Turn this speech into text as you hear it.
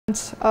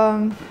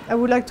I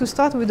would like to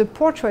start with the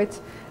portrait,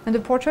 and the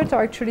portraits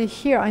are actually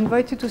here. I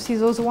invite you to see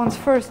those ones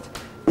first.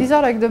 These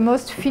are like the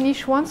most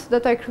finished ones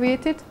that I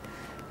created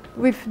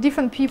with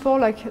different people.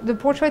 Like the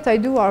portraits I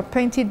do are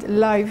painted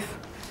live,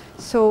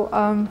 so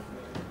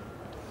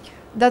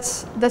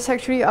that's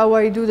actually how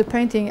I do the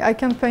painting. I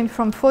can paint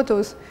from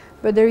photos,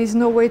 but there is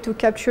no way to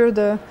capture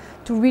to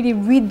really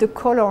read the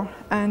color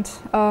and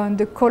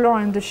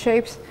the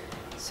shapes.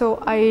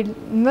 So I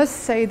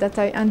must say that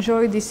I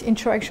enjoy this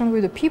interaction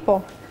with the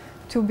people,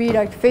 to be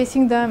like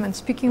facing them and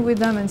speaking with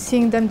them and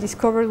seeing them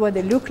discover what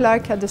they look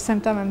like. At the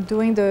same time I'm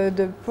doing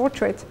the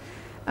portrait.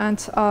 And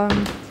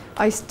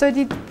I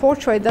studied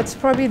portrait. That's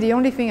probably the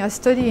only thing I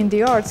study in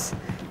the arts,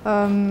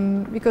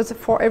 because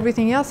for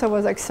everything else I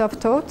was like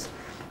self-taught.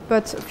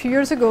 But a few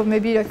years ago,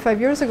 maybe like 5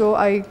 years ago,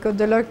 I got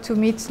the luck to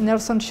meet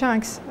Nelson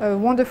Shanks, a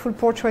wonderful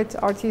portrait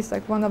artist,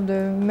 like one of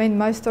the main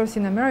masters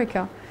in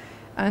America.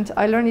 And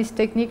I learned his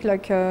technique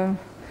like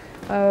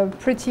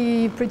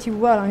pretty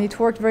well, and it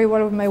worked very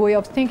well with my way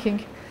of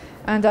thinking.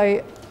 And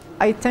I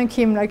thank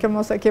him like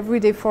almost like every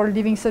day for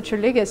leaving such a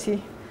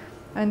legacy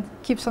and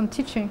keeps on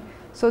teaching.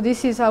 So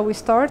this is how we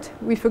start,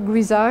 with a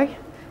grisaille,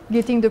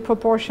 getting the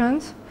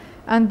proportions,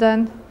 and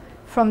then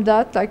from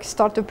that, like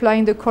start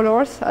applying the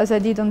colors as I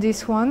did on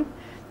this one.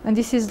 And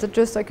this is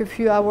just like a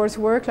few hours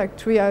work, like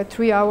 3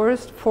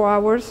 hours, 4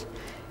 hours.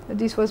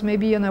 This was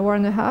maybe an hour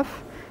and a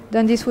half.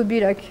 Then this would be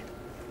like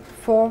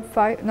 4,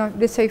 5, no,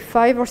 let's say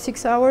 5 or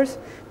 6 hours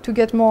to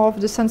get more of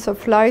the sense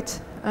of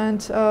light and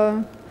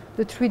the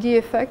 3D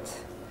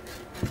effect.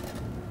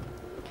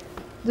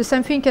 The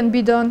same thing can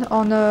be done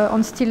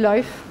on still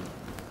life,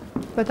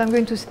 but I'm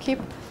going to skip.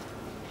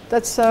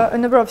 That's a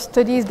number of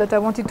studies that I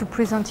wanted to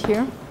present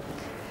here.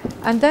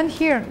 And then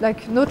here,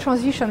 like no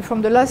transition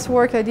from the last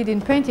work I did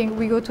in painting,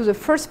 we go to the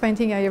first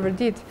painting I ever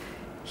did,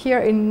 here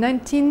in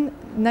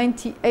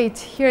 1998,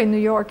 here in New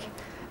York.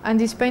 And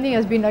this painting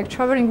has been like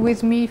traveling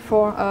with me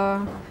for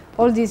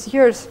all these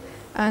years.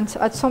 And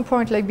at some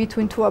point, like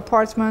between 2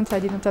 apartments, I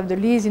didn't have the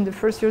lease in the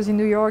first years in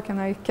New York, and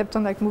I kept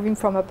on like moving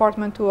from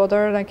apartment to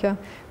other, like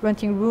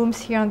renting rooms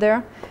here and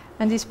there.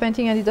 And this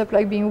painting ended up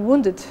like being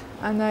wounded,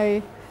 and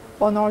I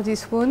honor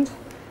this wound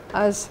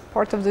as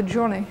part of the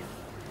journey.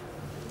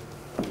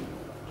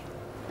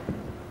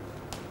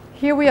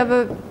 Here we have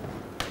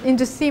in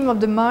the theme of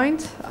the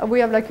mind, we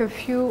have like a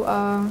few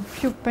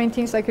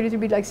paintings, like a little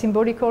bit like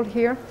symbolical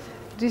here.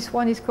 This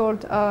one is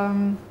called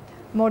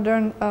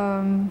modern.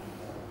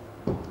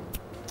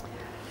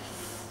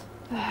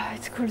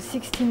 It's called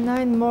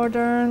 69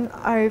 modern.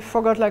 I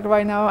forgot like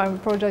right now. I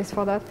apologize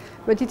for that.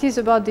 But it is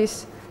about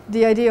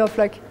the idea of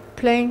like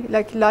playing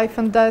like life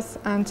and death,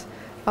 and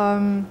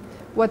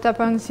what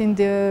happens in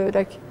the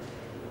like.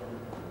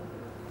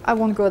 I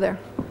won't go there.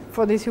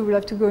 For this, you will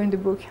have to go in the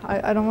book.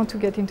 I don't want to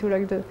get into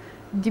like the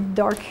deep,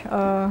 dark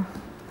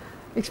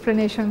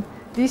explanation.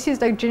 This is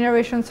like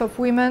generations of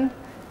women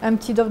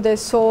emptied of their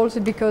souls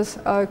because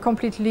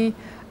completely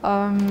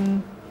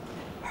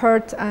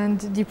hurt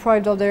and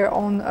deprived of their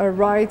own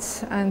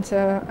rights, and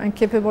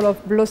incapable of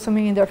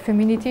blossoming in their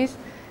feminities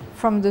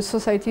from the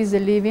societies they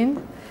live in.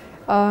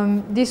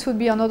 This would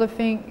be another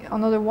thing,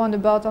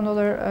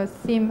 another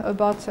theme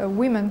about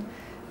women.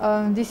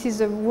 This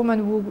is a woman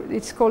who,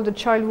 it's called a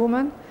child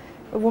woman.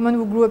 A woman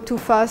who grew up too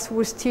fast, who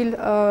was still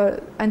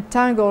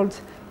entangled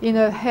in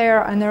her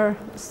hair and her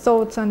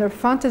thoughts and her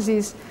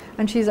fantasies.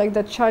 And she's like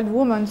that child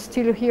woman,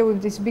 still here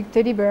with this big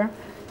teddy bear,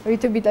 a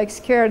little bit like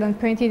scared and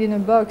painted in a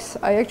box.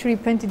 I actually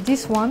painted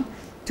this one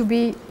to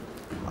be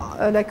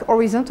like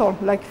horizontal,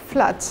 like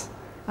flat.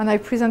 And I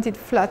presented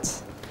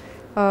flat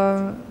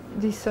to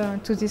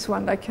this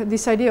one. Like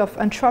this idea of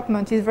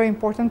entrapment is very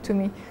important to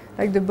me.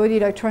 Like the body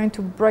like trying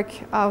to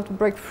break out,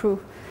 break through.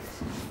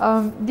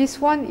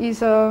 This one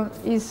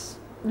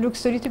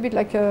looks a little bit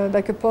like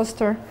a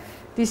poster.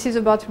 This is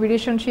about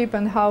relationship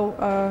and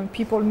how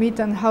people meet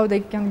and how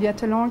they can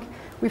get along,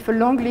 with a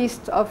long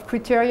list of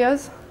criteria,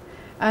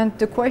 and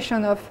the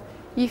question of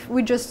if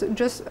we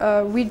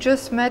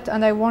just met,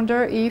 and I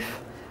wonder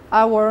if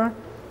our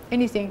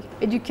anything,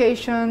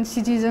 education,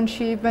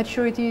 citizenship,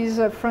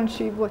 maturities,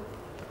 friendship,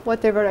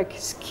 whatever, like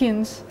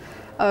skins,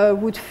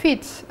 would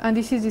fit. And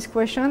this is this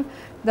question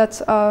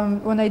that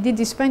when I did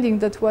this painting,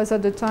 that was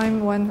at the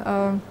time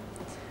when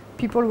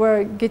people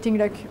were getting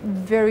like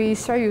very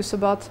serious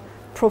about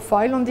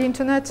profile on the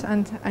internet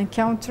and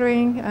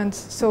encountering, and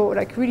so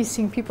like really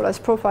seeing people as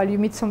profile. You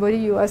meet somebody,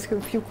 you ask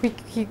a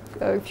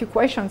few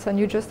questions, and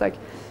you just like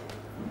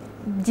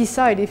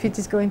decide if it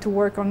is going to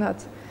work or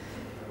not.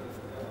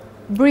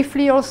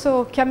 Briefly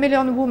also,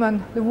 chameleon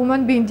woman, the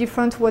woman being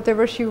different,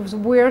 whatever she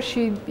wears,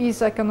 she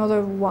is like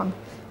another one.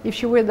 If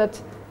she wears that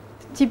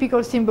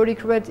typical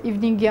symbolic red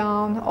evening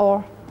gown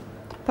or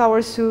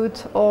power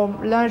suit or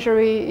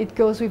lingerie, it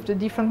goes with the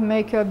different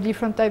makeup,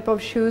 different type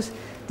of shoes.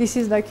 This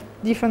is like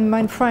different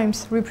mind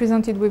frames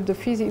represented with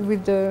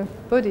the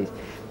body.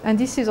 And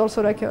this is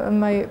also like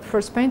my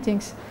first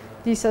paintings.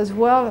 This as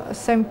well,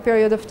 same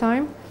period of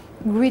time.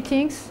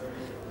 Greetings,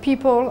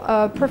 people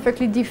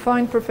perfectly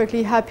defined,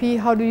 perfectly happy.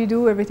 How do you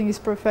do? Everything is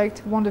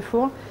perfect,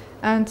 wonderful.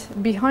 and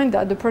behind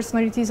that the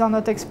personalities are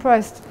not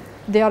expressed.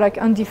 They are like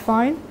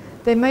undefined.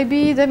 They might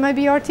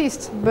be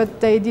artists, but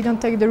they didn't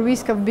take the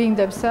risk of being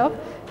themselves.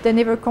 They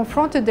never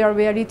confronted their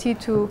reality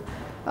to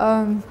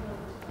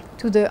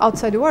the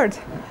outside world,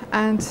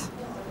 and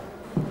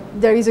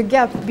there is a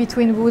gap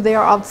between who they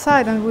are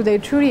outside and who they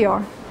truly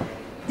are.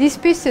 These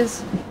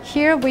pieces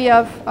here we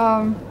have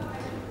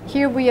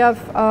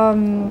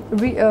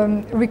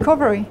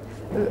Recovery,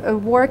 a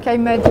work I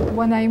made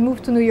when I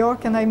moved to New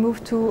York, and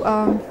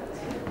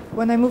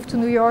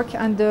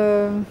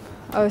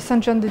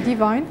St. John the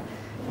Divine.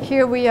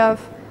 Here we have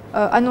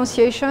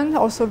Annunciation,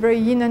 also very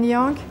yin and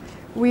yang,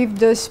 with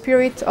the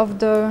spirit of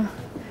the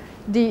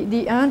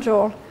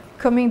angel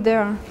coming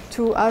there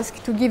to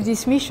give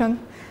this mission,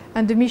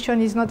 and the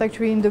mission is not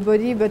actually in the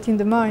body but in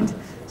the mind.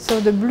 So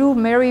the blue,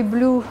 Mary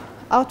blue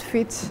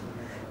outfit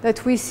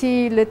that we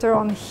see later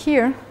on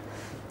here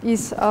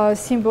is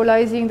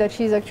symbolizing that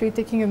she's actually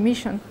taking a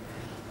mission.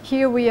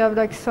 Here we have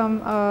like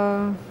some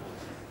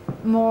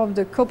more of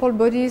the couple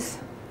bodies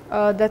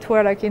that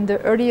were like in the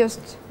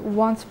earliest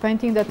ones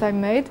painting that I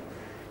made,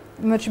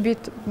 much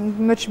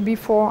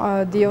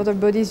before the other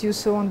bodies you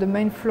saw on the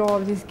main floor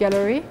of this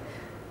gallery.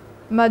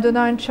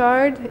 Madonna and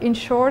Child, in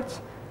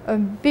short, a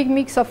big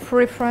mix of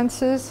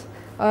references.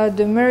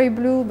 The Mary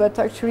blue, but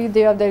actually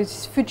there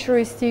is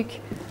futuristic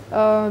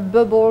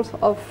bubbles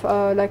of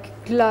like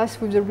glass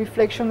with the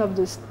reflection of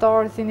the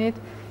stars in it.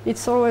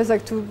 It's always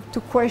like to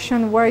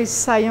question where is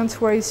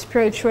science, where is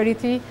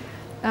spirituality,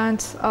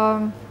 and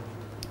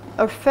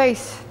her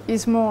face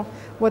is more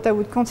what I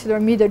would consider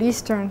Middle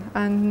Eastern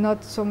and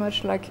not so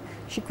much like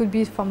she could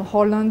be from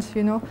Holland,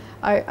 you know.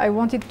 I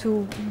wanted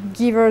to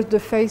give her the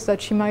face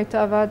that she might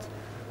have had.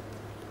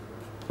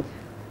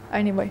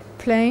 Anyway,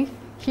 playing.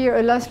 Here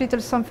a last little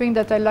something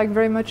that I like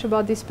very much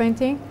about this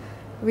painting.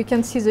 We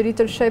can see the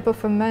little shape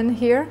of a man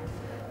here,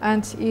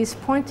 and he's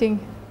pointing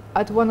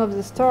at one of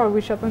the stars,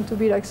 which happen to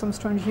be like some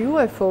strange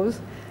UFOs.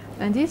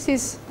 And this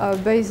is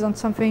based on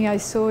something I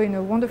saw in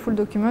a wonderful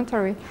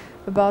documentary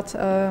about,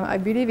 I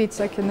believe it's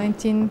like a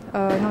in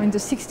the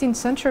 16th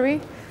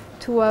century,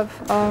 to have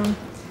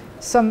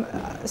some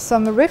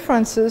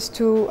references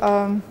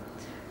to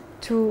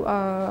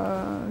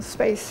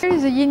space. Here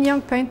is a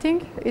yin-yang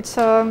painting. It's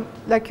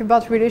like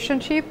about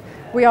relationship.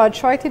 We are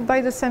attracted by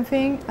the same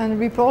thing and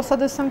repulsed at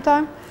the same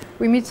time.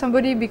 We meet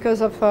somebody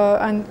because of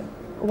and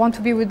want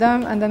to be with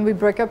them, and then we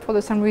break up for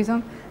the same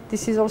reason.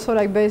 This is also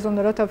like based on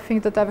a lot of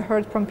things that I've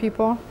heard from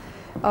people,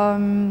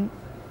 and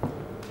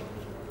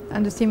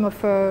the theme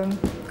of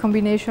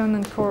combination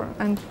and core.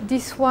 And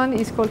this one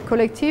is called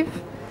Collective.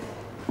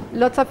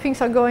 Lots of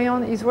things are going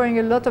on. He's wearing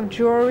a lot of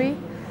jewelry,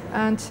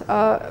 and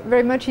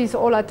very much he's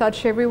all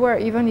attached everywhere.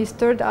 Even his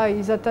third eye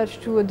is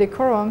attached to a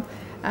decorum.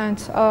 And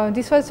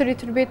this was a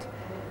little bit.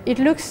 It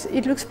looks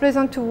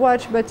pleasant to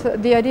watch, but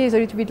the idea is a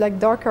little bit like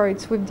darker.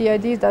 It's with the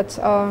idea that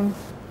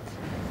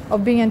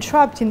of being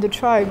entrapped in the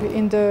tribe,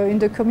 in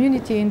the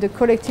community, in the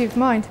collective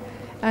mind.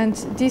 And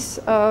this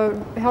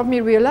helped me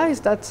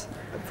realize that,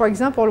 for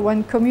example,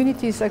 when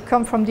communities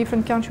come from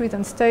different countries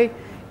and stay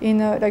in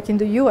like in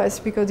the US,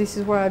 because this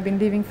is where I've been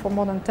living for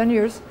more than 10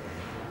 years,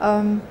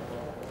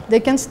 they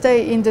can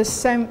stay in the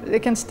same. They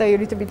can stay a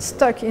little bit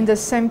stuck in the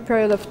same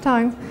period of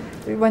time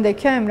when they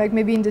came, like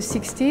maybe in the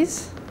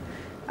 60s,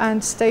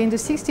 and stay in the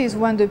 60s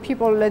when the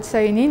people, let's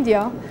say in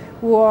India,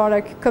 who are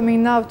like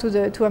coming now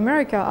to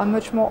America, are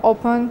much more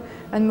open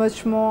and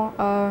much more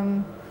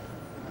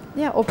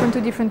open to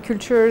different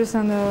cultures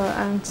and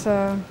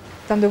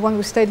than the one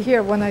who stayed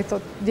here, when I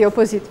thought the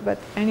opposite. But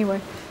anyway,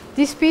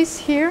 this piece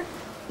here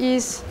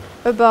is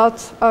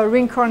about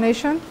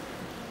reincarnation,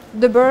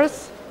 the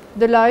birth,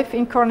 the life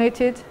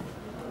incarnated,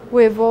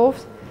 we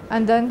evolved,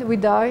 and then we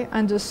die,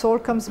 and the soul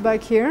comes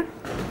back here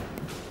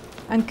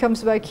and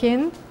comes back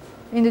in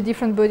the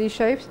different body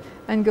shapes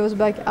and goes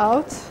back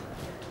out.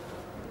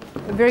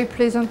 A very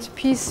pleasant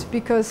piece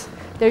because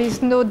there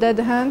is no dead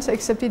hand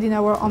except in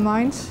our own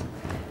minds.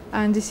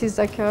 And this is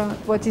like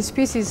what this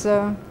piece is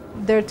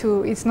there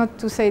to, it's not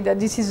to say that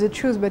this is the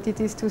truth, but it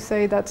is to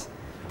say that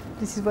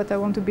this is what I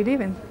want to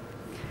believe in.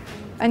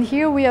 And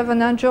here we have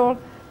an angel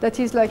that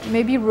is like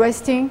maybe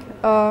resting.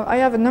 I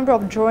have a number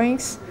of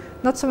drawings,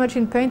 not so much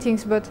in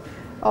paintings, but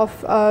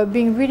of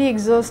being really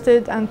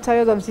exhausted and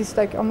tired of this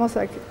like almost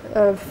like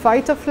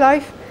fight of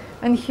life.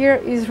 And here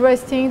is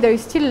resting. There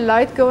is still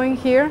light going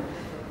here.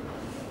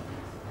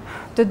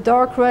 The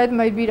dark red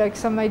might be like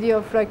some idea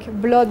of like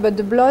blood, but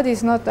the blood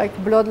is not like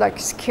blood like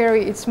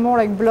scary. It's more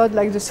like blood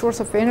like the source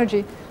of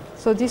energy.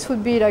 So this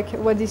would be like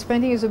what this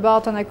painting is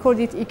about, and I called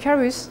it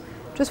Icarus,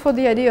 just for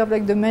the idea of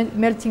like the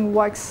melting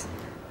wax,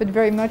 but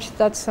very much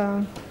that's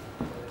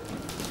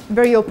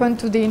very open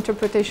to the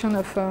interpretation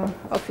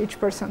of each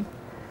person.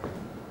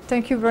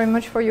 Thank you very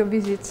much for your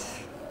visit,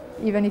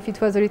 even if it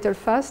was a little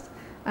fast.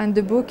 And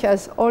the book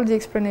has all the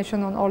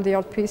explanation on all the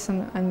art piece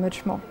and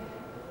much more.